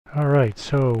Alright,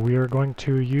 so we are going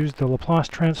to use the Laplace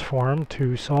transform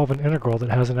to solve an integral that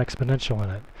has an exponential in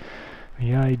it.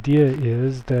 The idea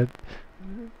is that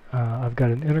I've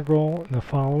got an integral in the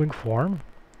following form.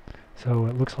 So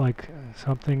it looks like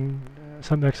some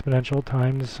exponential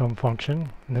times some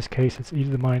function. In this case it's e to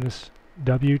the minus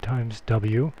w times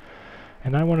w.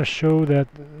 And I want to show that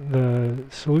the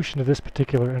solution to this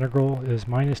particular integral is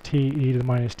minus t e to the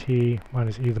minus t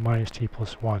minus e to the minus t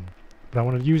plus 1. But I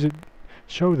want to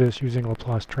show this using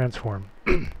Laplace transform.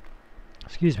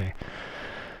 Excuse me.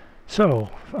 So,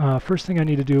 first thing I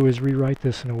need to do is rewrite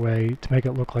this in a way to make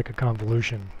it look like a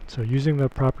convolution. So using the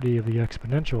property of the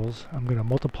exponentials, I'm going to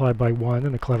multiply by 1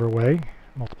 in a clever way.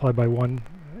 Multiply by 1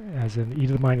 as in e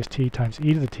to the minus t times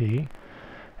e to the t.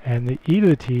 And the e to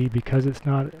the t, because it's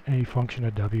not a function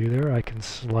of w there, I can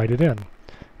slide it in. In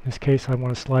this case, I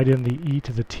want to slide in the e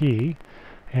to the t.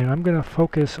 And I'm going to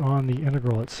focus on the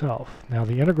integral itself. Now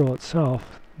the integral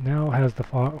itself now has the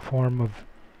form of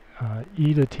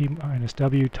e to t minus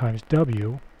w times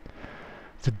w.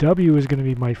 The w is going to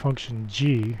be my function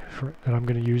g that I'm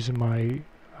going to use in my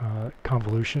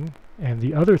convolution. And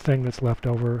the other thing that's left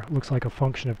over looks like a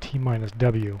function of t minus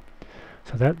w.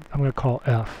 So that I'm going to call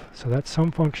f. So that's some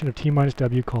function of t minus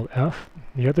w called f.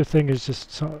 The other thing is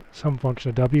just some function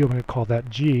of w. I'm going to call that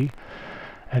g.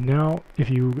 And now, if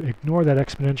you ignore that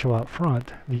exponential out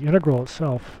front, the integral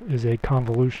itself is a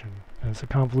convolution. And it's a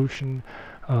convolution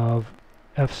of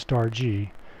f star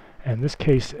g. And in this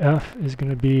case, f is going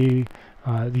to be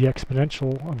the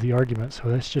exponential of the argument, so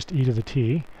that's just e to the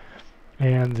t.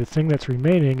 And the thing that's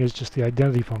remaining is just the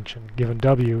identity function. Given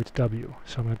w, it's w.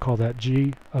 So I'm going to call that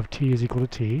g of t is equal to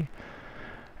t.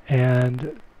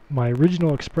 And my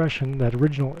original expression, that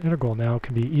original integral now,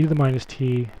 can be e to the minus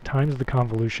t times the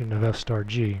convolution of f star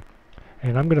g.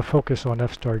 And I'm going to focus on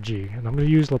f star g. And I'm going to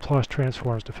use Laplace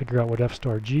transforms to figure out what f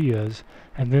star g is.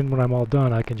 And then when I'm all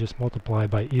done, I can just multiply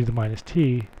by e to the minus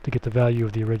t to get the value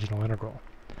of the original integral.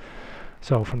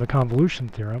 So from the convolution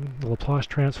theorem, the Laplace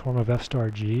transform of f star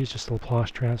g is just the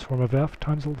Laplace transform of f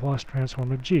times the Laplace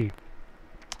transform of g.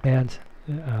 And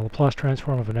Laplace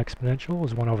transform of an exponential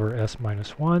is 1 over s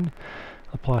minus 1.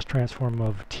 Laplace transform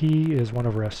of t is 1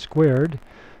 over s squared,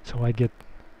 so I get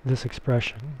this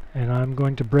expression, and I'm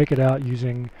going to break it out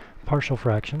using partial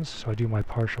fractions. So I do my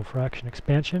partial fraction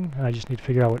expansion, and I just need to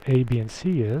figure out what a, b, and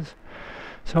c is.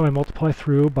 So I multiply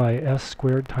through by s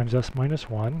squared times s minus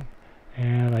 1,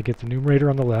 and I get the numerator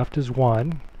on the left is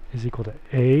 1 is equal to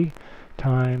a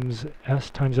times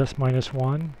s minus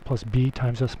 1 plus b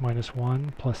times s minus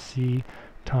 1 plus c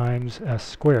times s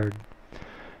squared.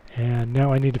 And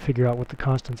now I need to figure out what the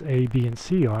constants a, b, and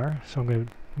c are. So I'm going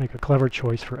to make a clever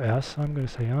choice for s. I'm going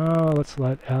to say, let's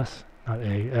let s, not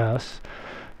a, s.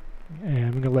 And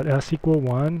I'm going to let s equal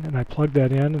 1, and I plug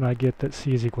that in, and I get that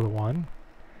c is equal to 1.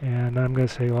 And I'm going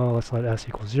to say, well, let's let s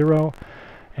equal 0.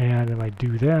 And if I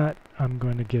do that, I'm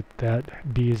going to get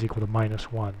that b is equal to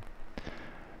minus 1.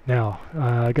 Now,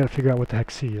 I've got to figure out what the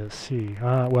heck c is.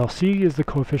 Well, c is the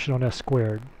coefficient on s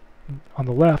squared. On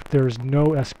the left, there's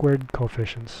no s squared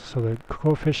coefficients, so the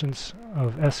coefficients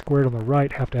of s squared on the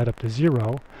right have to add up to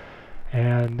 0,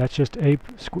 and that's just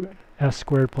s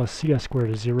squared plus cs squared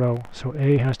is 0, so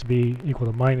a has to be equal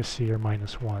to minus c or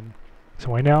minus 1.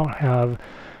 So I now have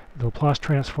the Laplace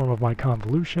transform of my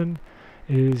convolution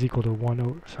is equal to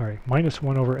minus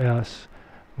 1 over s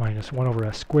minus 1 over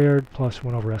s squared plus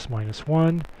 1 over s minus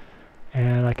 1,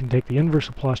 and I can take the inverse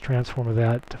Laplace transform of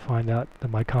that to find out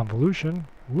that my convolution,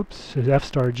 is f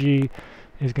star g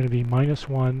is going to be minus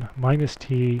 1 minus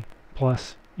t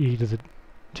plus e to the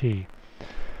t.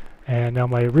 And now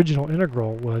my original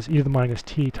integral was e to the minus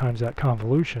t times that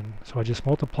convolution, so I just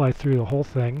multiply through the whole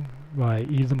thing by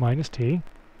e to the minus t.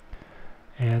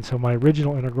 And so my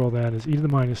original integral then is e to the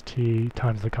minus t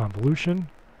times the convolution.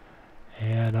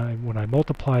 And when I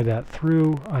multiply that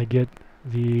through, I get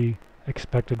the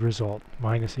expected result,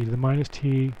 minus e to the minus t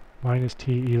e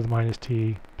to the minus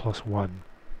t plus 1.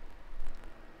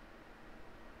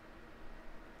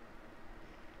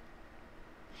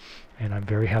 And I'm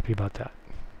very happy about that.